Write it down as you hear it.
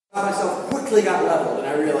myself quickly got leveled, and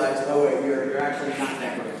I realized, oh wait, you're actually not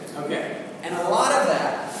that great. Okay. And a lot of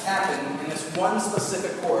that happened in this one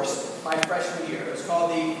specific course my freshman year. It was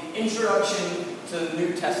called the Introduction to the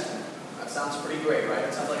New Testament. That sounds pretty great, right?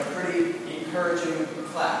 It sounds like a pretty encouraging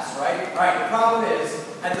class, right? All right, the problem is,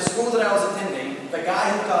 at the school that I was attending, the guy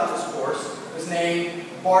who taught this course was named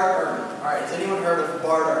Bart Ehrman. All right, has anyone heard of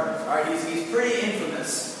Bart Ehrman? All right, he's pretty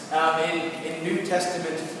infamous in New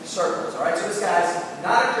Testament circles. All right, so this guy's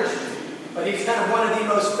not a Christian, but he's kind of one of the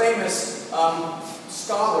most famous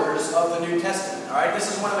scholars of the New Testament. All right,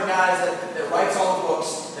 this is one of the guys that writes all the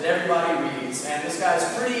books that everybody reads, and this guy's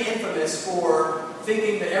pretty infamous for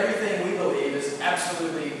thinking that everything we believe is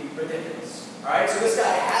absolutely ridiculous. All right, so this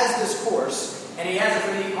guy has this course, and he has it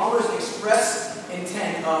for the almost express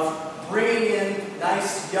intent of bringing in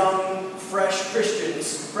nice, young, fresh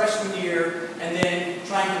Christians freshman year, and then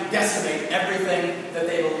trying to decimate everything that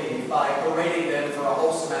they believe by berating them for a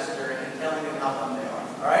whole semester and telling them how dumb they are.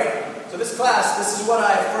 All right? So this class, this is what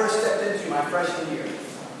I first stepped into my freshman year.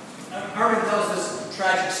 Ehrman tells this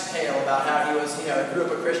tragic tale about how he was, grew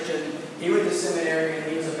up a Christian. He went to seminary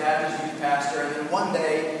and he was a Baptist youth pastor. And then one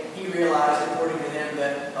day he realized, according to him,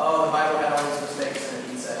 that, the Bible had all these mistakes in it,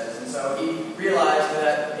 he says. And so he realized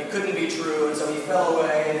that it couldn't be true. And so he fell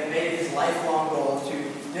away and it made it his lifelong goal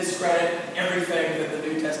to discredit everything that the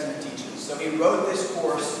New Testament teaches. So he wrote this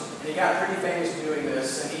course and he got pretty famous doing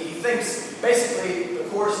this. And he thinks, basically, the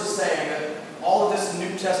course is saying that all of this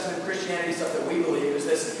New Testament Christianity stuff that we believe is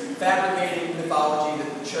this fabricated mythology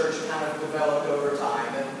that the church kind of developed over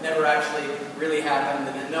time that never actually really happened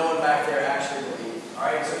and that no one back there actually believed. All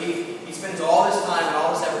right, so he spends all this time and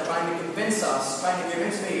all this effort trying to convince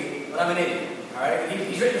me that I'm an idiot. All right, and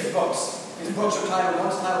he's written his books. His books are titled,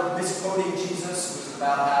 one's titled Misquoting Jesus, which is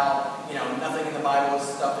about how, nothing in the Bible is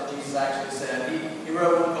stuff that Jesus actually said. He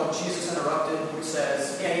wrote one called Jesus Interrupted, which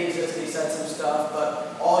says, he existed, he said some stuff,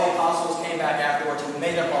 but all the apostles came back afterwards and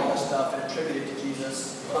made up all this stuff and attributed it to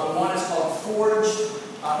Jesus. One is called Forged,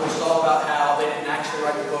 which is all about how they didn't actually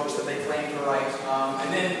write the books that they claimed to write.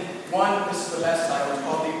 And then one, this is the best title, it's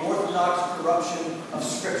called The Orthodox Corruption of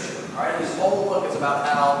Scripture. All right, this whole book is about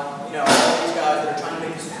how, all these guys that are trying to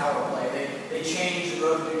make this power play, they changed and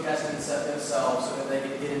wrote the New Testament themselves so that they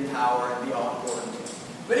could get in power and be all important.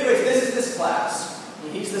 But anyways, this is this class.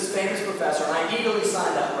 And he's this famous professor, and I eagerly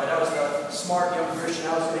signed up, right? I was a smart young Christian.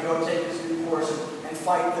 I was going to go take this new course and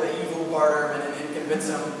fight the evil Bart Ehrman and convince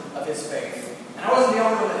him of his faith. And I wasn't the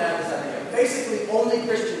only one that had this idea. Basically, only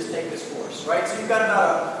Christians take this course, right? So you've got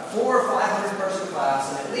about a 400 or 500 person class,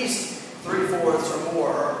 and at least 3/4 or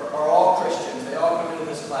more are all Christians. They all come into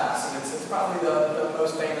this class, and it's probably the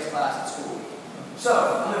most famous class at school. So,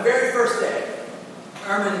 on the very first day,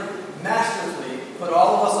 Ehrman masterfully put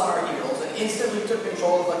all of us on our heels and instantly took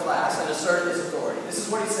control of the class and asserted his authority. This is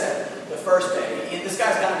what he said the first day. This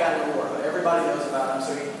guy's kind of got an award. Everybody knows about him,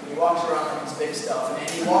 so he walks around like this big stuff, and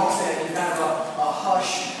he walks in, and kind of a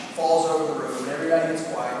hush falls over the room, and everybody gets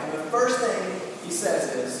quiet. And the first thing he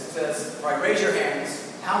says all right, raise your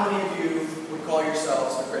hands. How many of you would call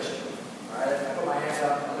yourselves a Christian? All right, I put my hand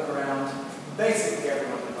up, I look around. Basically,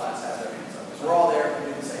 everyone in the class has their hands up, because we're all there to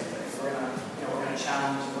do the same thing. We're gonna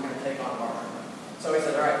challenge, we're gonna take on Bart. So he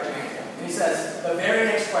said, all right, put your hands up. And he says, the very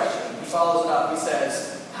next question, he follows it up, he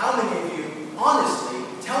says, how many of you, honestly,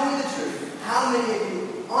 tell me the truth, how many of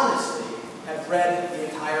you, honestly, have read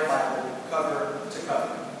the entire Bible, cover to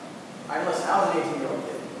cover? All right, listen, I was an 18-year-old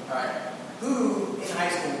kid, all right? Who in high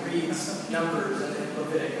school reads Numbers and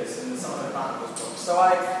Leviticus and some of the Chronicles books? So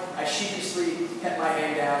I sheepishly kept my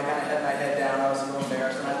hand down, kind of had my head down, I was a little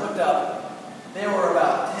embarrassed, and I looked up. There were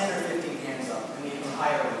about 10 or 15 hands up in the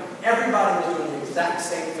entire room. Everybody was doing the exact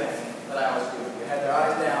same thing that I was doing. They had their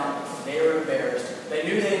eyes down, they were embarrassed. They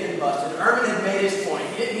knew they had been busted. Ehrman had made his point.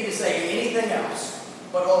 He didn't need to say anything else.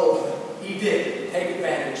 But he did take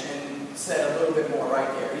advantage and said a little bit more right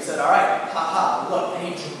there. He said, all right, look. And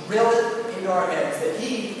he drilled it into our heads that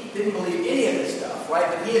he didn't believe any of this stuff, right?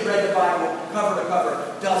 That he had read the Bible cover to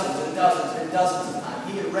cover dozens and dozens and dozens of times.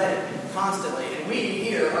 He had read it constantly. And we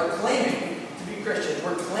here are claiming to be Christians.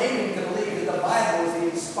 We're claiming to believe that the Bible is the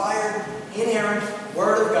inspired, inerrant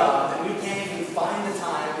Word of God, that we can't even find the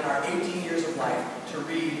time in our 18 years of life to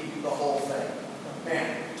read the whole thing.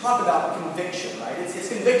 Man, talk about conviction, right? It's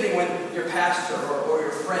convicting when your pastor or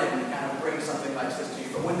your friend kind of brings something like this to you.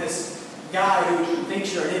 But when this guy who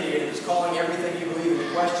thinks you're an idiot and is calling everything you believe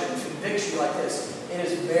into question convicts you like this, it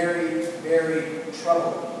is very, very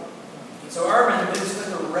troubling. And so Ehrman then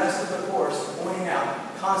spent the rest of the course pointing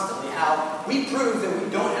out constantly how we prove that we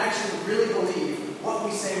don't actually really believe what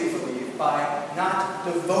we say we believe by not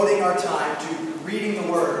devoting our time to reading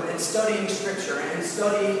the Word and studying Scripture and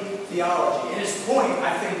studying theology. And his point,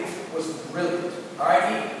 I think, was brilliant. All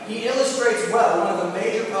right, he illustrates well one of the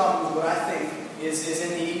major problems what I think is in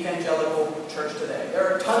the evangelical church today.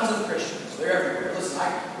 There are tons of Christians. They're everywhere. Listen,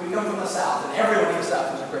 we come from the South, and everyone in the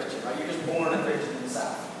South is a Christian, right? You're just born a Christian in the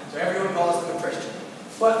South. So everyone calls them a Christian.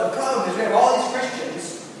 But the problem is we have all these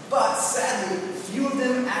Christians, but sadly, few of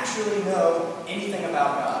them actually know anything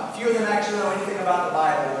about God. Few of them actually know anything about the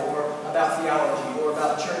Bible or about theology or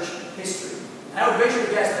about church history. And I would venture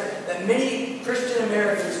to guess that many Christian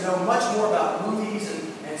Americans know much more about movies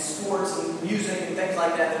and sports and music and things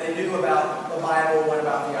like that than they do about the Bible and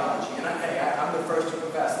about theology. And I'm the first to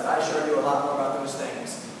confess that I sure knew a lot more about those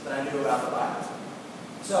things than I knew about the Bible.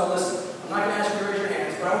 So listen, I'm not going to ask you to raise your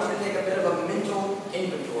hands, but I want you to take a bit of a mental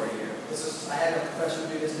inventory here. I had a professor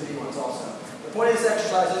do this to me once also. The point of this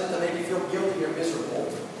exercise isn't to make you feel guilty or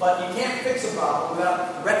miserable, but you can't fix a problem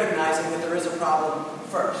without recognizing that there is a problem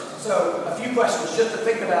first. So, a few questions just to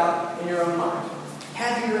think about in your own mind.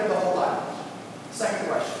 Have you read the whole Bible? Second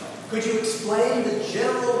question. Could you explain the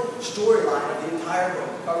general storyline of the entire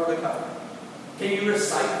book, cover to cover? Can you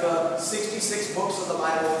recite the 66 books of the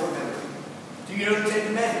Bible from memory? Do you know the Ten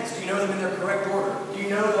Commandments? Do you know them in their correct order? Do you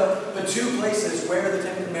know the two places where the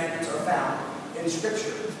Ten Commandments are found in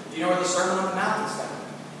Scripture? Do you know where the Sermon on the Mount is found?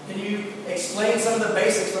 Can you explain some of the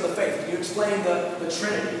basics of the faith? Can you explain the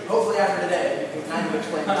Trinity? Hopefully after today, you can kind of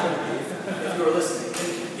explain the Trinity if you were listening.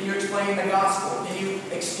 Can you explain the gospel? Can you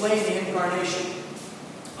explain the incarnation?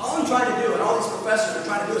 All I'm trying to do, and all these professors are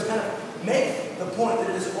trying to do, is kind of make the point that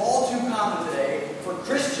it is all too common today for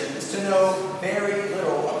Christians to know very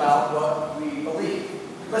little about what we believe.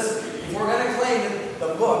 Listen, if we're going to claim that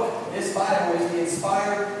the book, this Bible, is the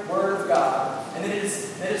inspired Word of God, and that it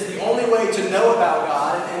is the only way to know about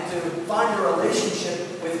God and to find a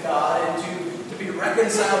relationship with God and to be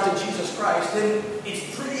reconciled to Jesus Christ, then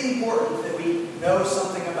it's pretty important that we know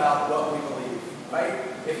something about what we believe, right?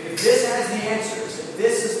 If this has the answers, if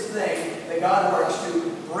this is the thing that God works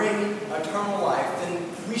to bring eternal life, then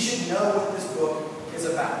we should know what this book is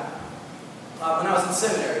about. When I was in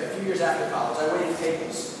seminary, a few years after college, I waited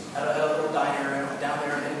tables at a little diner down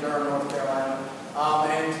there in Durham, North Carolina.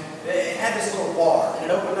 And it had this little bar, and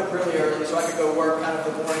it opened up really early so I could go work kind of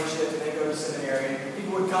the morning shift and then go to seminary. And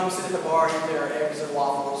people would come sit at the bar, eat their eggs and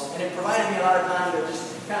waffles, and it provided me a lot of time to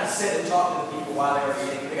just kind of sit and talk to the people while they were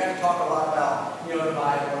eating. They got to talk a lot about, the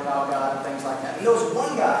Bible and about God and things like that. And there was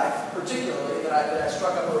one guy, particularly, that I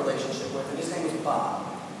struck up a relationship with, and his name was Bob.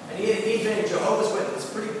 And he'd been a Jehovah's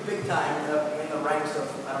Witness, pretty big time in the ranks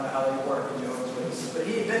of, I don't know how they work in Jehovah's Witnesses, but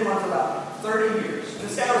he had been one for about 30 years. And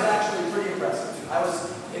this guy was actually pretty impressive. I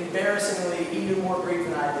was embarrassingly, he knew more Greek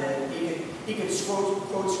than I did. He could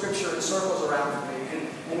quote Scripture in circles around me.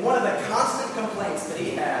 And one of the constant complaints that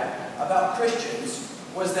he had about Christians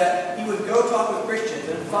was that he would go talk with Christians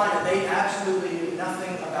and find that they absolutely knew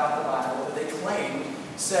nothing about the Bible, that they claimed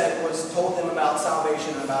told them about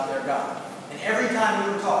salvation and about their God. And every time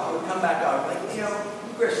we would talk, he would come back out and be like, you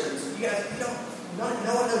Christians, you guys, no one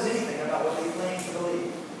knows anything about what they claim to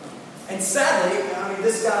believe. And sadly,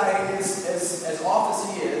 this guy is as off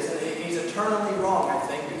as he is, and he's eternally wrong, I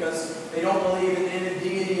think, because they don't believe in the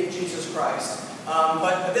deity of Jesus Christ.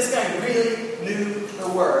 But this guy really knew the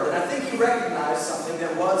Word, and I think he recognized something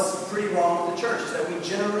that was pretty wrong with the church, is that we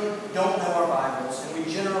generally don't know our Bibles, and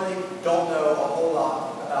we generally don't know a whole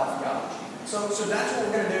lot about theology. So that's what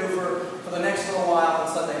we're going to do for the next little while on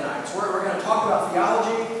Sunday nights. We're going to talk about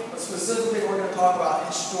theology, but specifically we're going to talk about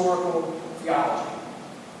historical theology.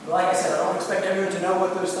 But like I said, I don't expect everyone to know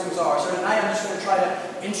what those things are. So tonight I'm just going to try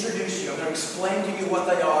to introduce you. I'm going to explain to you what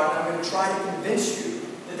they are, and I'm going to try to convince you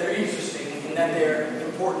that they're interesting and that they're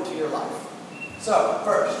important to your life. So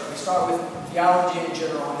first, we start with theology in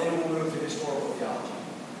general, and then we'll move to historical theology.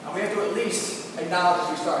 Now we have to at least acknowledge as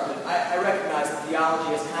we start that I recognize that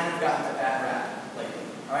theology has kind of gotten a bad rap lately.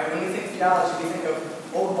 All right, when we think theology, we think of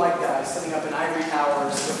old white guys sitting up in ivory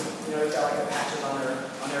towers. They've got like the patches on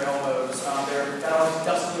their elbows. They've got all these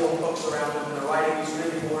dusty old books around them, and they're writing these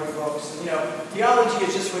really boring books. And, theology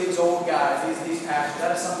is just for these old guys, these pastors.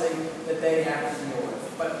 That is something that they have to deal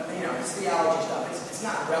with. But it's theology stuff. It's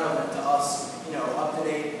not relevant to us,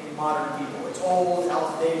 up-to-date modern people. It's old,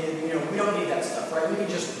 outdated. We don't need that stuff, right? We can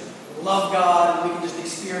just love God, and we can just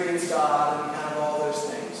experience God, and kind of all those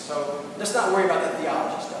things. So let's not worry about that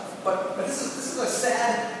theology stuff. But this is a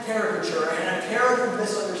sad caricature and a terrible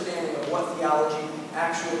misunderstanding of what theology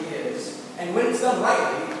actually is. And when it's done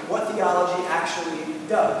rightly, what theology actually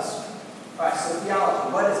does. Alright, so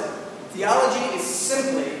theology, what is it? Theology is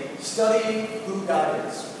simply studying who God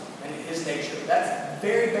is and His nature. That's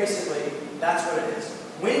very basically, that's what it is.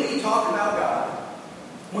 when we talk about God,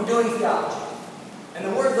 we're doing theology. And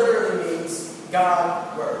the word literally means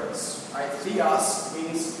God words. Right? Theos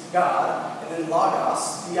means God, and then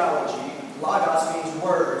logos, theology. Logos means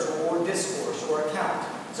words or discourse or account.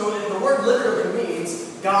 So the word literally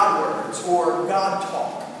means God words or God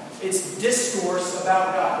talk. It's discourse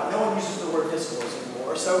about God. But no one uses the word discourse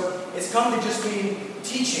anymore. So it's come to just mean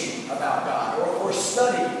teaching about God or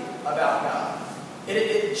study about God.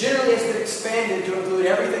 It generally has been expanded to include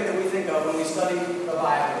everything that we think of when we study the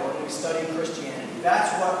Bible or when we study Christianity.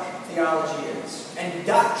 That's what theology is. And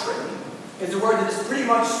doctrine is a word that is pretty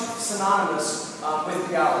much synonymous with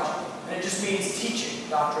theology. And it just means teaching,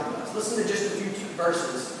 doctrine does. Listen to just a few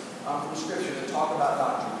verses from Scripture that talk about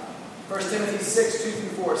doctrine. 1 Timothy 6,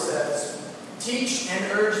 2-4 says, "Teach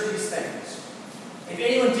and urge these things. If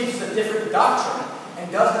anyone teaches a different doctrine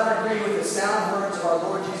and does not agree with the sound words of our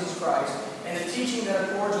Lord Jesus Christ and the teaching that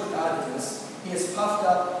accords with godliness, he is puffed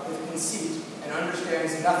up with conceit and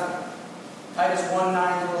understands nothing." Titus 1,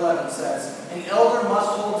 9-11 says, "An elder must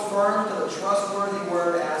hold firm to the trustworthy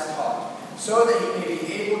word as taught, so that he may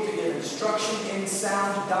be able to give instruction in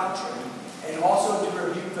sound doctrine and also to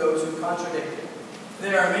rebuke those who contradict it.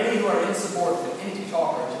 There are many who are insubordinate, empty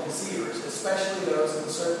talkers, and deceivers, especially those in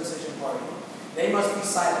the circumcision party. They must be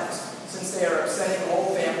silenced, since they are upsetting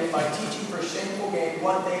whole families by teaching for shameful gain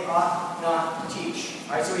what they ought not to teach."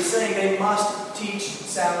 All right, so he's saying they must teach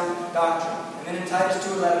sound doctrine. And then in Titus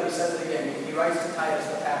 2:11, he says it again. He writes to Titus,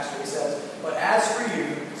 the pastor, he says, "But as for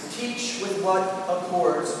you, teach with what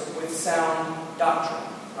accords with sound doctrine."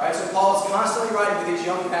 All right, so Paul is constantly writing with these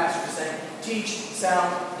young pastors saying, teach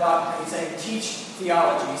sound doctrine. He's saying, teach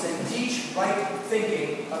theology. He's saying, teach right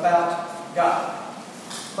thinking about God.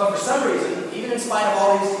 But for some reason, even in spite of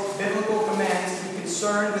all these biblical commands to be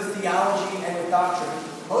concerned with theology and with doctrine,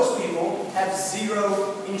 most people have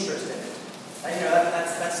zero interest in it. And,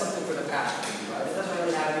 that's something for the pastor to do, right? It doesn't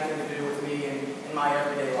really have anything to do with me and my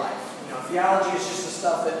everyday life. Theology is just the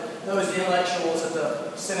stuff that those intellectuals at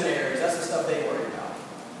the seminaries, that's the stuff they worry about.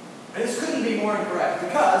 And this couldn't be more incorrect,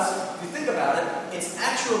 because if you think about it, it's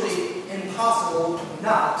actually impossible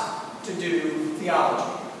not to do theology.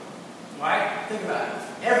 Right? Think about it.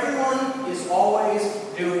 Everyone is always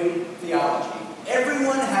doing theology.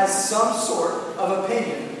 Everyone has some sort of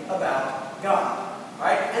opinion about God.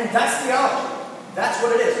 Right? And that's theology. That's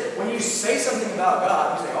what it is. When you say something about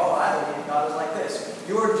God, you say, "Oh, I believe God is like this."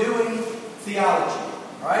 You're doing theology.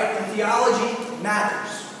 Right? And theology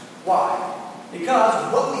matters. Why?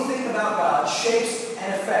 Because what we think about God shapes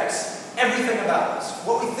and affects everything about us.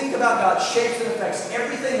 What we think about God shapes and affects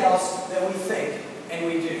everything else that we think and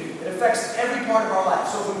we do. It affects every part of our life.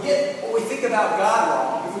 So if we get what we think about God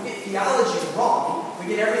wrong, if we get theology wrong,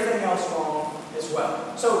 we get everything else wrong as well.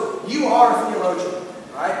 So you are a theologian,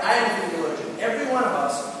 right? I am a theologian. Every one of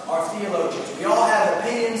us are theologians. We all have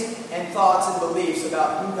opinions and thoughts and beliefs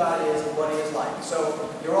about who God is and what He is like. So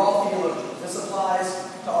you're all theologians. This applies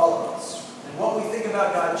to all of us. And what we think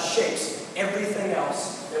about God shapes everything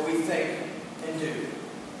else that we think and do.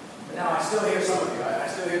 But now I still hear some of you. I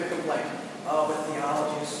still hear the complaint. "Oh, but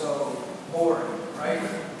theology is so boring," right?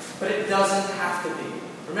 But it doesn't have to be.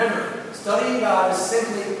 Remember, studying God is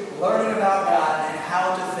simply learning about God and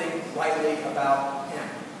how to think rightly about Him.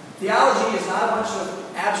 Theology is not a bunch of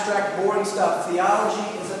abstract, boring stuff. Theology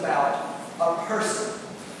is about a person.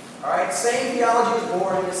 All right? Saying theology is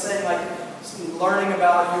boring is saying like learning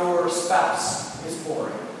about your spouse is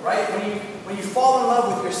boring, right? When you fall in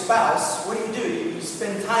love with your spouse, what do? You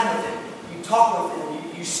spend time with them. You talk with them.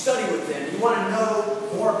 You study with them. You want to know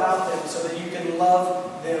more about them so that you can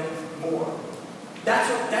love them more. That's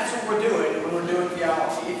what we're doing when we're doing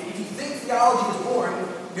theology. If you think theology is boring,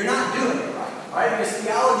 you're not doing it right? Because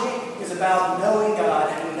theology is about knowing God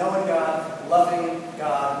and knowing God, loving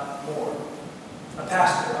God more. A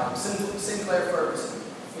pastor, Sinclair Ferguson,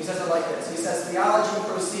 he says it like this. He says, "Theology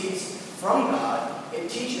proceeds from God, it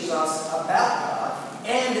teaches us about God,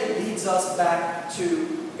 and it leads us back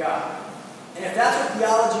to God." And if that's what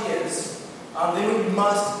theology is, then we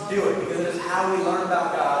must do it, because it is how we learn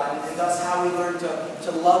about God, and thus how we learn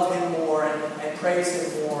to love Him more and praise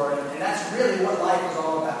Him more. And that's really what life is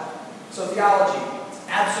all about. So theology is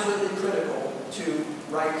absolutely critical to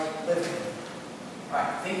right living. Right,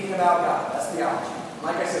 thinking about God, that's theology.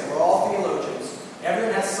 Like I said, we're all theologians.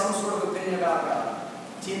 Everyone has some sort of opinion about God.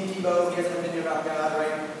 Tim Tebow, he has an opinion about God,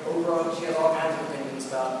 right? Oprah, she has all kinds of opinions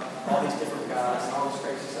about all these different gods and all this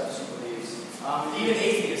crazy stuff she believes. Even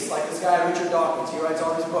atheists, like this guy Richard Dawkins, he writes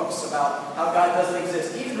all these books about how God doesn't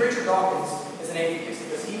exist. Even Richard Dawkins is an atheist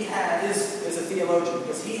because he is a theologian,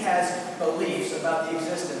 because he has beliefs about the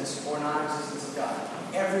existence or non-existence of God.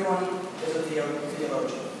 Everyone is a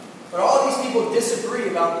theologian. But all these people disagree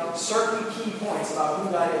about certain key points about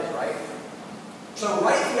who God is, right? So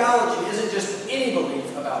right theology isn't just any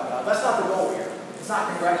belief about God. That's not the goal here. It's not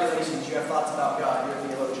congratulations, you have thoughts about God, you're a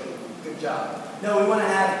theologian. Good job. No, we want to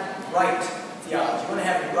have right theology. We want to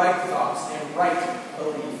have right thoughts and right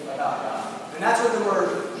belief about God. And that's what the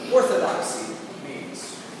word orthodoxy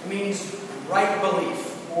means. It means right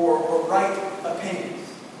belief or right opinion.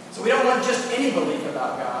 So we don't want just any belief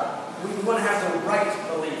about God. We want to have the right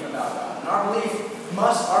belief about God. And our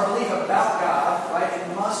belief about God, right,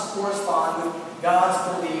 it must correspond with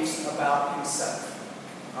God's beliefs about himself.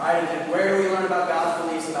 All right, and where do we learn about God's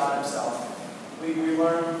beliefs about himself? We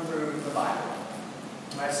learn through the Bible.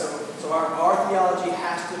 All right, so our theology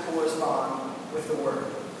has to correspond with the Word.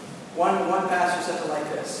 One pastor said it like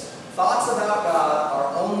this: thoughts about God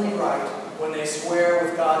are only right when they square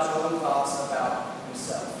with God's own thoughts about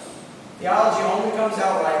himself. Theology only comes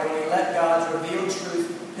out right when we let God's revealed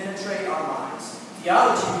truth penetrate our minds.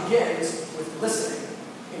 Theology begins with listening.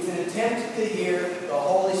 It's an attempt to hear the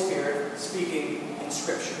Holy Spirit speaking in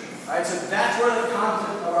Scripture. Right? So that's where the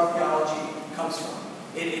content of our theology comes from.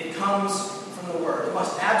 It comes from the Word. It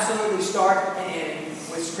must absolutely start and end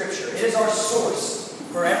with Scripture. It is our source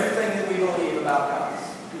for everything that we believe about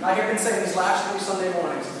God. I have been saying these last 3 Sunday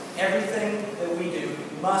mornings, everything that we do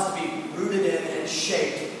must be rooted in and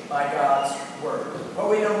shaped by God's Word. What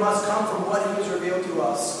we know must come from what He has revealed to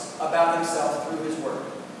us about Himself through His Word.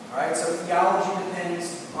 Alright, so theology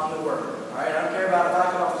depends on the Word. Alright, I don't care about if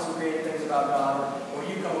I come up with some creative things about God or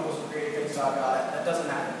you come up with some creative things about God. That doesn't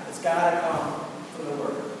matter. It's got to come from the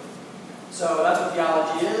Word. So that's what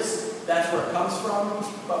theology is. That's where it comes from.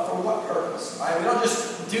 But for what purpose? Right? We don't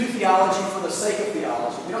just do theology for the sake of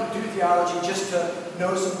theology. We don't do theology just to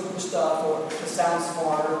know some cool stuff or to sound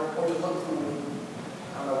smarter or to look cool.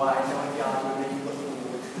 I don't know why knowing theology would make you look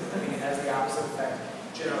cool. I mean, it has the opposite effect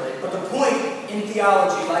generally. But the point in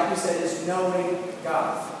theology, like we said, is knowing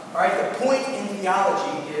God. All right, the point in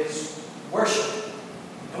theology is worship.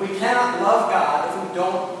 And we cannot love God if we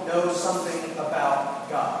don't know something about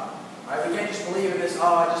God. All right, we can't just believe in this,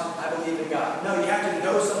 I believe in God. No, you have to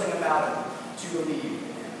know something about Him to believe in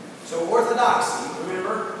Him. So orthodoxy,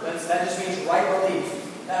 remember, that just means right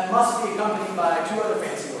belief. That must be accompanied by 2 other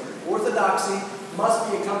fancy words. Orthodoxy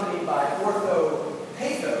must be accompanied by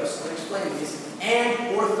orthopathos, I'll explain these, and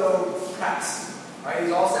orthopraxy. All right,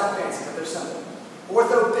 these all sound fancy, but they're simple.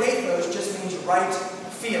 Orthopathos just means right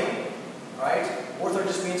feeling. Right? Ortho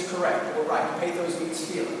just means correct or right. Pathos means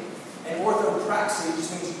feeling. And orthopraxy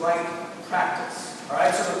just means right practice.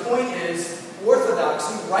 Alright, so the point is,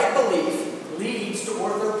 orthodoxy, right belief, leads to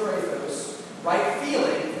orthoprathos, right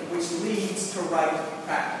feeling, which leads to right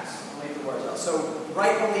practice. I'll leave the words out. So,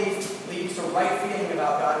 right belief leads to right feeling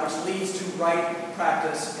about God, which leads to right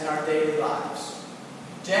practice in our daily lives.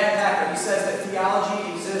 Jan Packer, he says that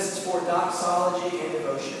theology exists for doxology and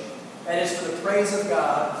devotion. That is for the praise of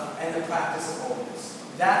God and the practice of holiness.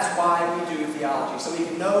 That's why we do theology. So we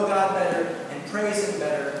can know God better and praise Him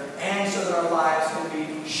better, and so that our lives can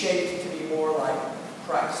be shaped to be more like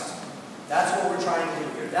Christ. That's what we're trying to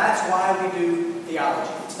do here. That's why we do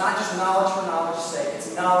theology. It's not just knowledge for knowledge's sake.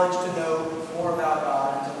 It's knowledge to know more about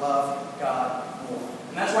God and to love God more.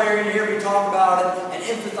 And that's why you're going to hear me talk about it and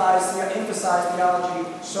emphasize theology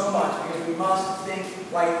so much, because we must think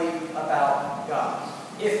rightly about God.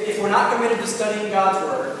 If we're not committed to studying God's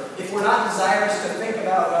Word, if we're not desirous to think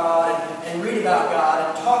about God and read about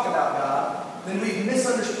God and talk about God, then we've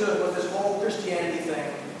misunderstood what this whole Christianity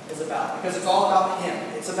thing is about. Because it's all about Him.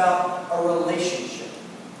 It's about a relationship.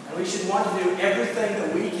 And we should want to do everything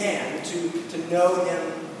that we can to know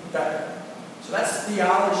Him better. So that's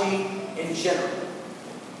theology in general.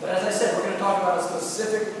 But as I said, we're going to talk about a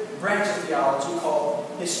specific branch of theology called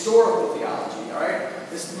historical theology. All right?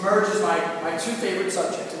 This merges my 2 favorite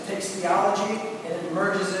subjects. It takes theology and it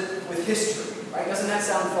merges it with history. Right? Doesn't that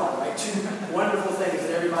sound fun? Right? 2 wonderful things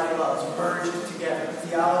that everybody loves merged together: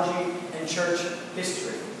 theology and church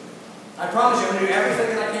history. I promise you, I'm going to do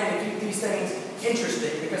everything that I can to keep these things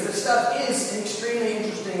interesting, because this stuff is extremely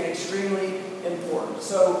interesting and extremely important.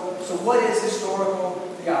 So what is historical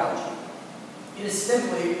theology? It is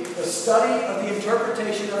simply the study of the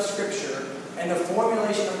interpretation of Scripture and the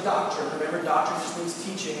formulation of doctrine. Remember, doctrine just means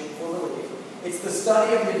teaching or belief. It's the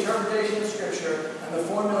study of the interpretation of Scripture and the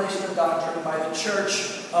formulation of doctrine by the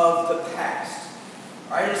church of the past.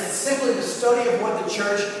 Right? It's simply the study of what the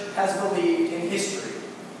church has believed in history.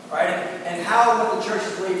 Right? And how what the church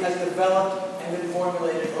has believed has developed and been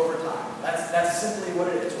formulated over time. That's simply what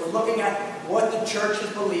it is. We're looking at what the church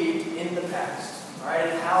has believed in the past. Right?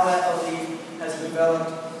 And how that belief has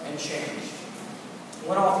developed and changed.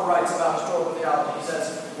 One author writes about historical theology. He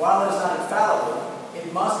says, while it is not infallible,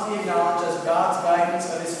 it must be acknowledged as God's guidance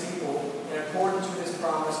of His people in accordance with His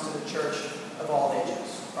promise to the church of all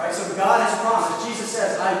ages. Right? So God has promised. Jesus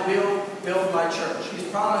says, I will build my church. He's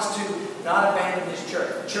promised to not abandon His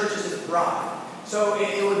church. The church is His bride. So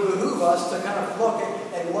it would behoove us to kind of look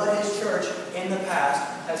at what His church in the past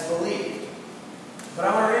has believed. But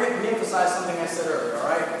I want to re-emphasize something I said earlier, all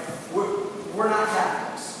right? We're not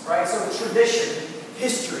Catholics, right? So tradition,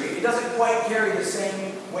 history, it doesn't quite carry the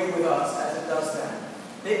same weight with us as it does them.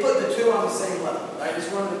 They put the two on the same level, right?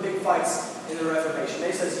 It's one of the big fights in the Reformation.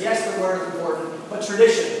 They says, yes, the word is important, but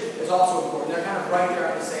tradition is also important. They're kind of right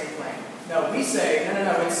there on the same plane. No, we say,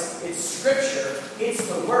 no, it's Scripture, it's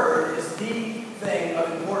the Word, is the thing of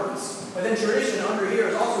importance. But then tradition under here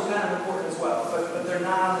is also kind of important as well, but they're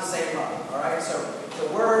not on the same level, all right? So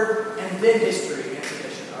the Word and then history and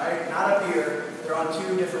tradition, all right? Not up here, they're on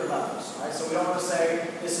two different levels, all right? So we don't want to say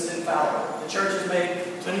this is infallible. The church has made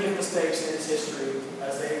plenty of mistakes in its history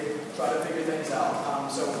as they try to figure things out.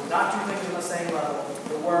 So not two things on the same level.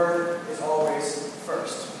 The Word is always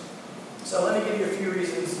first. So let me give you a few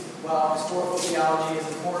reasons why historical theology is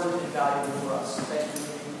important and valuable for us. Thank you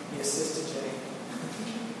for the assist to Jenny.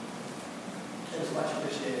 It was much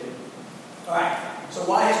appreciated. All right, so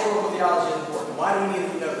why historical theology is important? Why do we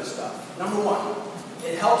need to know this stuff? Number one,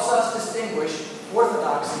 it helps us distinguish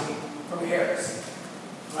orthodoxy from heresy.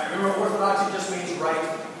 All right, remember, orthodoxy just means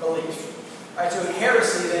right belief. All right, so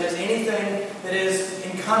heresy then is anything that is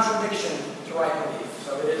in contradiction to right belief.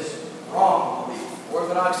 So it is wrong belief.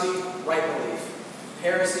 Orthodoxy, right belief.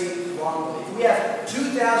 Heresy, wrong belief. We have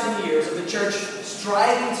 2,000 years of the church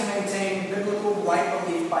striving to maintain biblical right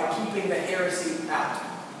belief by keeping the heresy out.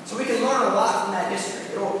 So we can learn a lot from that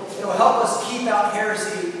history. It'll help us keep out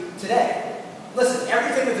heresy today. Listen,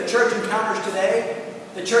 everything that the church encounters today,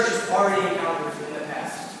 the church has already encountered in the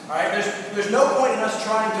past. All right? There's no point in us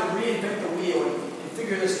trying to reinvent the wheel and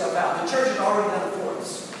figure this stuff out. The church has already done it for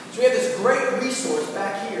us. So we have this great resource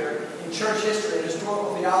back here in church history and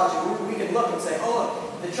historical theology where we can look and say, oh,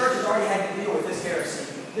 look, the church has already had to deal with this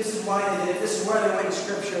heresy. This is why they did it. This is where they went in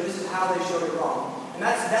Scripture. This is how they showed it wrong. And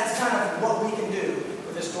that's kind of what we can do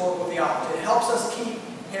with historical theology. It helps us keep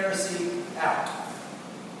heresy out.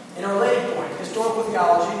 In a related point, historical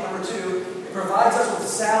theology, number two, it provides us with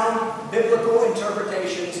sound biblical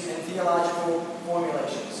interpretations and theological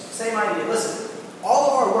formulations. Same idea. Listen,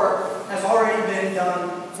 all of our work has already been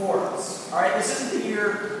done for us. All right, this isn't the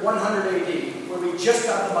year 100 AD where we just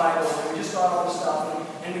got the Bible and we just got all the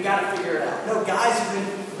stuff and we got to figure it out. No, guys have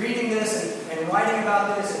been reading this and writing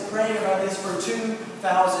about this and praying about this for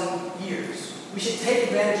 2,000 years. We should take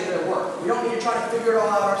advantage of their work. We don't need to try to figure it all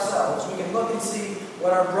out ourselves. We can look and see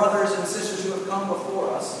what our brothers and sisters who have come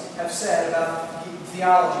before us have said about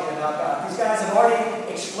theology and about God. These guys have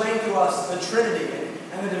already explained to us the Trinity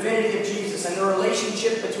and the divinity of Jesus and the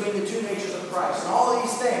relationship between the two natures of Christ. And all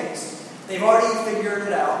these things, they've already figured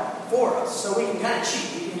it out for us. So we can kind of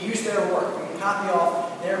cheat. We can use their work. We can copy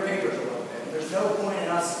off their papers a little bit. There's no point in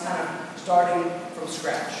us kind of starting from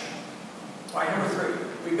scratch. All right, number three.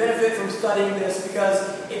 We benefit from studying this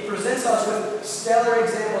because it presents us with stellar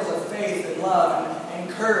examples of faith and love and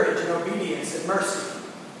courage and obedience and mercy.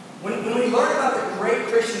 When we learn about the great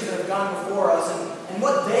Christians that have gone before us and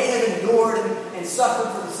what they have endured and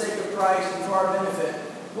suffered for the sake of Christ and for our benefit,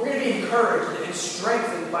 we're going to be encouraged and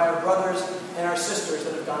strengthened by our brothers and our sisters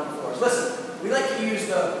that have gone before us. Listen, we like to use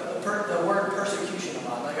the word persecution a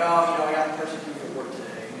lot. Like, oh, I got persecuted at work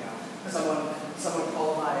today. Someone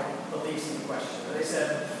called my beliefs into question. Or they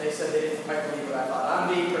said they didn't quite believe what I thought.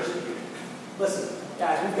 I'm being persecuted. Listen,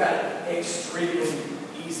 guys, we've got it extremely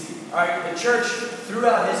easy. All right, the church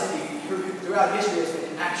throughout history has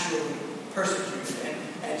been actually persecuted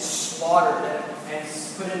and slaughtered and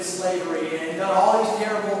put in slavery and done all these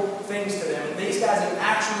terrible things to them. And these guys have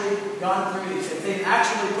actually gone through these things. They've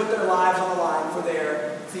actually put their lives on the line for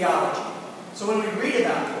their theology. So when we read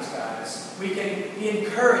about those guys, we can be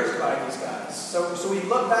encouraged by these guys. So we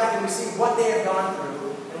look back and we see what they have gone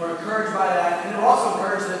through, and we're encouraged by that. And we're also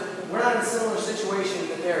encouraged that we're not in a similar situation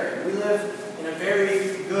that they're in. We live in a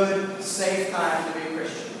very good, safe time to be a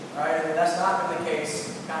Christian. All right? And that's not been the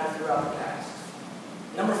case kind of throughout the past.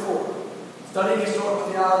 Number four, studying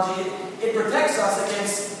historical theology, it protects us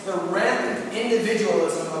against the rampant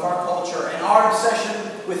individualism of our culture and our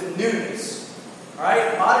obsession with newness. All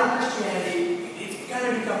right? Modern Christianity, it's kind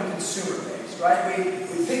of become consumer-based, right?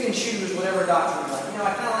 We pick and choose whatever doctrine we like.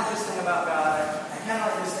 I kind of like this thing about God. I kind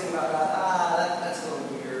of like this thing about God. That's a little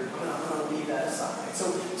weird. I'm going to leave that aside.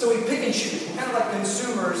 So we pick and choose. We're kind of like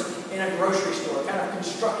consumers in a grocery store, kind of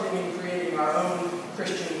constructing and creating our own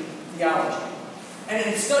Christian theology.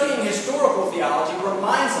 And studying historical theology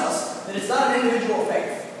reminds us that it's not an individual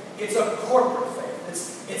faith. It's a corporate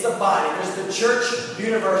faith. It's a body. There's the church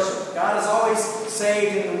universal. God has always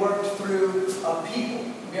saved and worked through a people.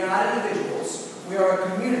 We are not individuals. We are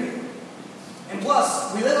a community. And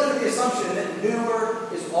plus, we live under the assumption that newer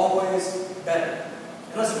is always better.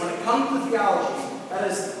 And listen, when it comes to theology, that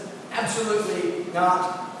is absolutely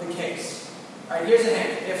not the case. All right, here's a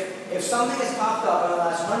hint. If something has popped up in the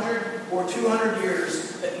last 100 or 200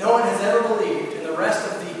 years that no one has ever believed in the rest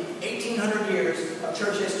of the 1,800 years of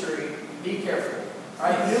church history, be careful. All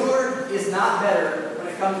right, newer is not better when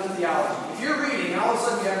it comes to theology. If you're reading and all of a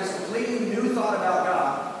sudden you have this completely new thought about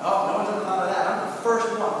God, oh, no one's ever thought of that, I'm the first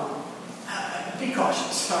one. Be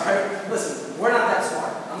cautious, all right? Listen, we're not that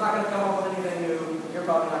smart. I'm not going to come up with anything new. You're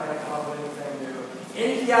probably not going to come up with anything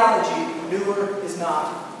new. In theology, newer is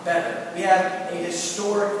not better. We have a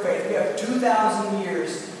historic faith. We have 2,000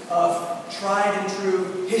 years of tried and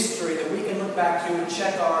true history that we can look back to and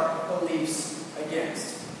check our beliefs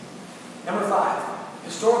against. Number 5,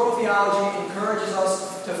 historical theology encourages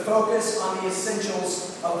us to focus on the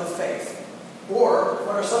essentials of the faith, or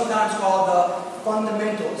what are sometimes called the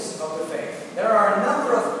fundamentals of the faith. There are a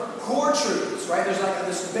number of core truths, right? There's like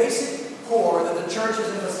this basic core that the church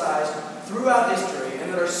has emphasized throughout history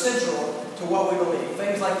and that are central to what we believe.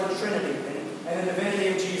 Things like the Trinity and the divinity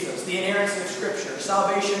of Jesus, the inerrancy of Scripture,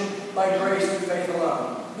 salvation by grace through faith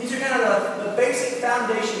alone. These are kind of the basic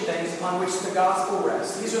foundation things upon which the gospel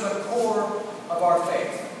rests. These are the core of our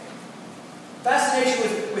faith.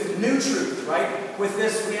 Fascination with new truth, right? With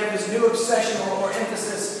this, we have this new obsession or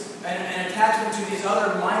emphasis and attachment to these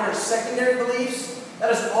other minor secondary beliefs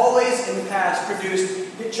that has always in the past produced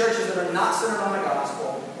churches that are not centered on the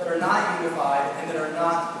gospel, that are not unified, and that are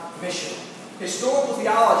not missional. Historical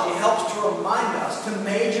theology helps to remind us to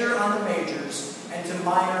major on the majors and to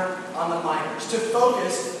minor on the minors, to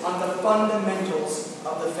focus on the fundamentals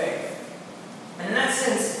of the faith. And in that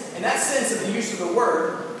sense of the use of the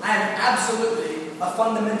word, I am absolutely a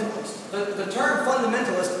fundamentalist. The term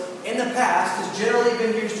fundamentalist in the past has generally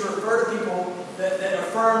been used to refer to people that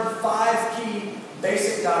affirmed 5 key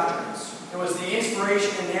basic doctrines. It was the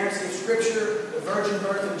inspiration and inerrancy of Scripture, the virgin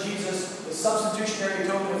birth of Jesus, the substitutionary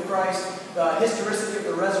atonement of Christ, the historicity of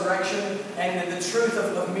the resurrection, and the truth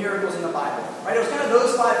of miracles in the Bible. Right? It was kind of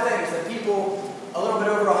those 5 things that people a little bit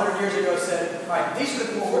over 100 years ago said, all right, these are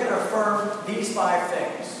the people, we're going to affirm these 5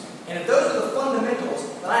 things. And if those are the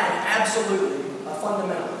fundamentals, then I am absolutely a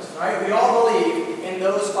fundamentalist. All right? We all believe in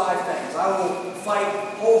those 5 things. I will fight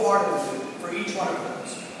wholeheartedly for each one of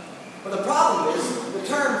those. But the problem is, the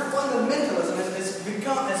term fundamentalism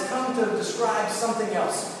has come to describe something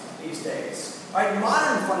else these days. Right?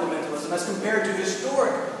 Modern fundamentalism, as compared to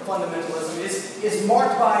historic fundamentalism, is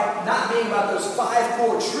marked by not being about those 5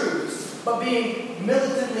 core truths, but being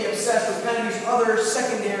militantly obsessed with kind of these other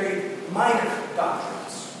secondary minor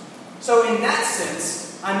doctrines. So in that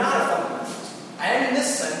sense, I'm not a fundamentalist. I am in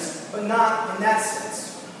this sense, but not in that sense.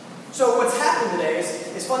 So what's happened today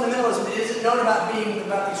is fundamentalism isn't known about being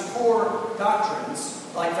about these core doctrines,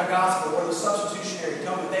 like the gospel or the substitutionary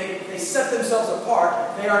atonement. They set themselves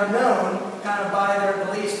apart. They are known kind of by their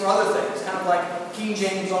beliefs for other things, kind of like King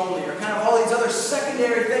James only, or kind of all these other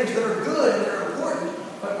secondary things that are good and that are important,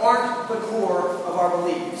 but aren't the core of our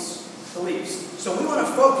beliefs. So we want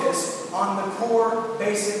to focus on the core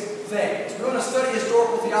basic things. We want to study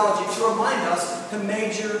historical theology to remind us to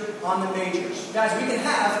major on the majors. Guys, we can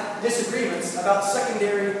have disagreements about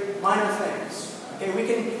secondary minor things. Okay, we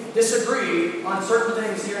can disagree on certain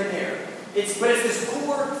things here and there. But it's this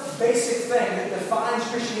core basic thing that defines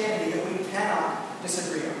Christianity that we cannot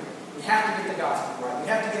disagree on. We have to get the gospel right. We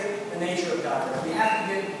have to get the nature of God right. We have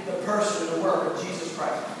to get the person and the work of Jesus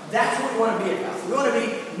Christ. That's what we want to be about. We want to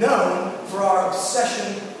be known for our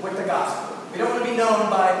obsession with the gospel. We don't want to be known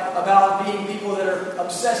about being people that are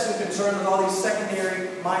obsessed and concerned with all these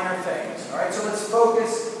secondary minor things. All right, so let's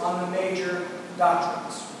focus on the major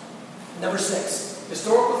doctrines. Number 6,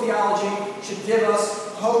 historical theology should give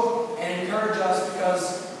us hope and encourage us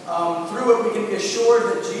because through it we can be assured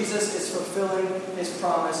that Jesus is fulfilling His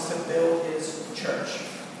promise to build His church.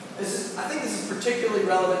 I think this is particularly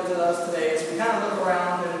relevant to us today as we kind of look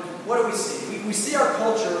around and what do we see? We see our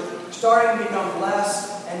culture starting to become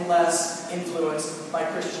less and less influenced by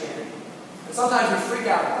Christianity. And sometimes we freak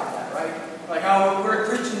out about that, right? Like, oh, we're a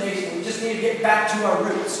Christian nation, we just need to get back to our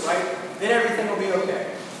roots, right? Then everything will be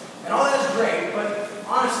okay. And all that is great, but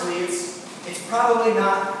honestly, it's probably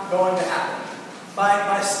not going to happen.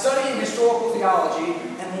 By studying historical theology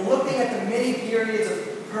and looking at the many periods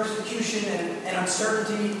of persecution and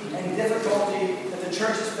uncertainty and difficulty that the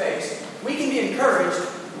church has faced, we can be encouraged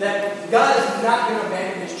that God is not going to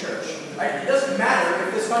abandon His church. Right? It doesn't matter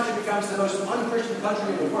if this country becomes the most unchristian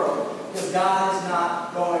country in the world, because God is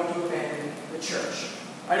not going to abandon the church.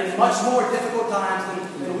 Right? In much more difficult times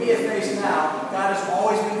than we have faced now, God has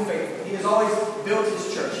always been faithful. He has always built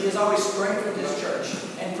His church. He has always strengthened His church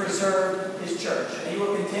and preserved His church. And He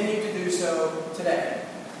will continue to do so today.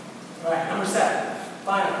 All right, number 7.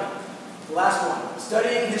 Finally, the last one.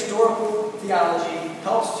 Studying historical theology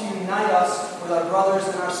helps to unite us with our brothers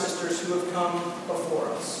and our sisters who have come before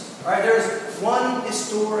us. All right, there is one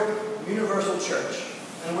historic universal church,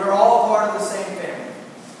 and we're all part of the same family.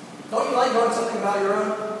 Don't you like knowing something about your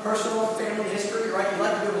own personal family history, right? You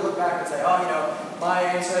like to be able to look back and say, my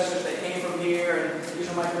ancestors, they came from here, and these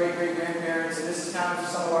are my great-great-grandparents, and this is kind of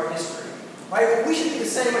some of our history. Right? We should be the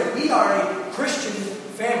same way. We are a Christian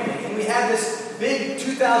family, and we have this big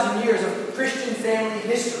 2,000 years of Christian family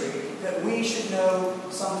history that we should know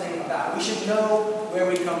something about. We should know where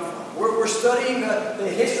we come from. We're studying the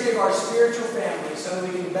history of our spiritual family so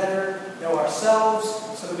that we can better know ourselves,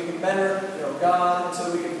 so that we can better know God, and so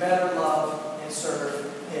that we can better love and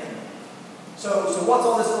serve Him. So what's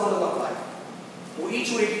all this going to look like? Well,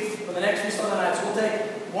 each week, for the next few Sunday nights, we'll take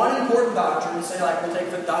one important doctrine and say, we'll take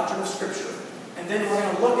the doctrine of Scripture. And then we're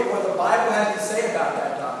going to look at what the Bible has to say about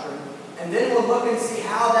that doctrine. And then we'll look and see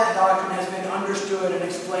how that doctrine has been understood and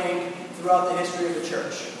explained throughout the history of the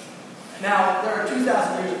church. Now, there are 2,000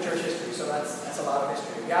 years of church history, so that's a lot of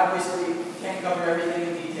history. We obviously can't cover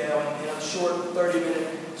everything in detail in a short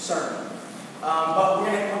 30-minute sermon. But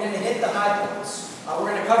we're going to hit the high points.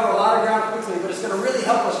 We're going to cover a lot of ground quickly, but it's going to really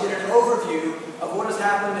help us get an overview of what has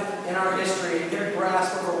happened in our history and get a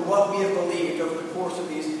grasp over what we have believed over the course of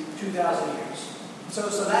these 2,000 years. So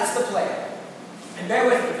that's the plan. And bear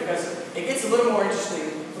with me, because it gets a little more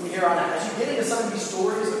interesting from here on out. As you get into some of these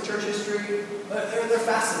stories of church history, they're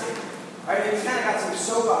fascinating. Right? It's kind of got some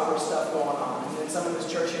soap opera stuff going on in some of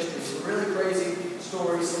this church history. Some really crazy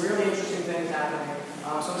stories, some really interesting things happening.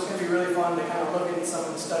 So it's going to be really fun to kind of look at some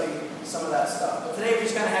and study some of that stuff. But today we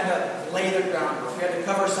just kind of had to lay the groundwork. We had to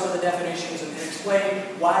cover some of the definitions and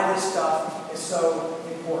explain why this stuff is so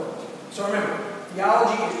important. So remember,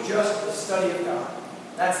 theology is just the study of God.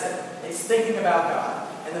 That's it. It's thinking about God.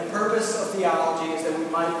 And the purpose of theology is that we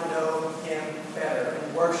might know Him better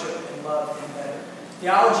and worship and love Him better.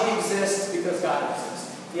 Theology exists because God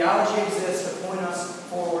exists. Theology exists to point us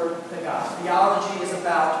forward to God. Theology is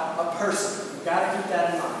about a person. You've got to keep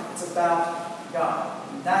that in mind. It's about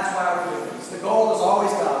God. And that's why we're doing this. The goal is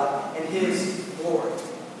always God and His glory.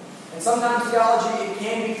 And sometimes theology, it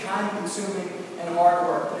can be time-consuming and hard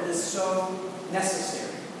work, but it is so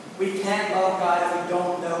necessary. We can't love God if we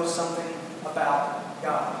don't know something about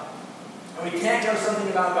God. And we can't know something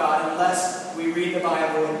about God unless we read the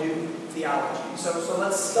Bible and do theology. So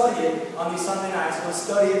let's study it on these Sunday nights. Let's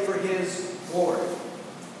study it for His glory.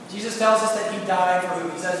 Jesus tells us that He died for who?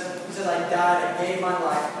 He says, I died and gave my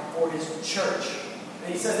life for His church.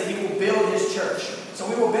 And He says that He will build His church. So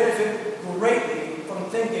we will benefit greatly from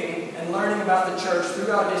thinking and learning about the church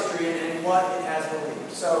throughout history and what it has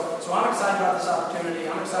believed. So I'm excited about this opportunity.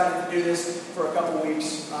 I'm excited to do this for a couple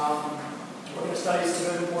weeks. We're going to study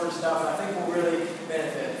some really important stuff, and I think we'll really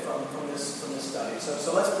benefit from this study.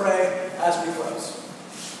 So let's pray as we close.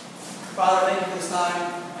 Father, thank you for this time.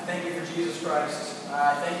 I thank you for Jesus Christ.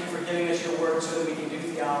 I thank you for giving us your word so that we can do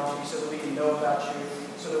theology, so that we can know about you,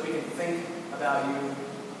 so that we can think about you.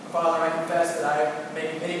 Father, I confess that I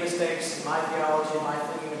make many mistakes in my theology and my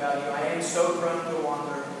thinking about you. I am so prone to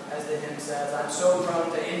wander, as the hymn says. I'm so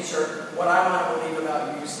prone to insert what I want to believe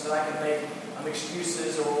about you so that I can make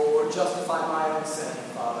excuses or justify my own sin,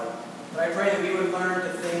 Father. But I pray that we would learn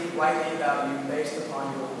to think rightly about you based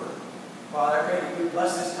upon your word. Father, I pray that you would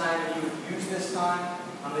bless this time, that you would use this time,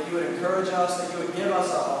 that you would encourage us, that you would give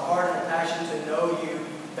us a heart and a passion to know you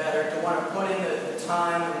better, to want to put in the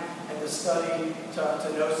time and the study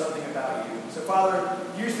to know something about you. So, Father,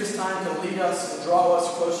 use this time to lead us and draw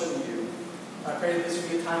us closer to you. I pray that this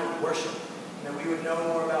would be a time of worship, and that we would know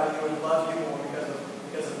more about you and love you more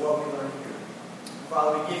because of what we learned here.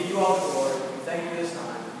 Father, we give you all the glory. We thank you this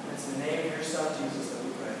time. And it's in the name of your Son, Jesus, that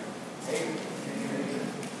we pray. Amen. Amen.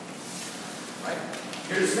 Right?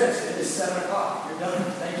 You're dismissed. It is 7 o'clock. You're done.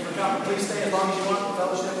 Thank you for coming. Please stay as long as you want for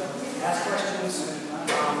fellowship. Ask questions.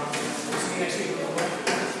 We'll see you next week.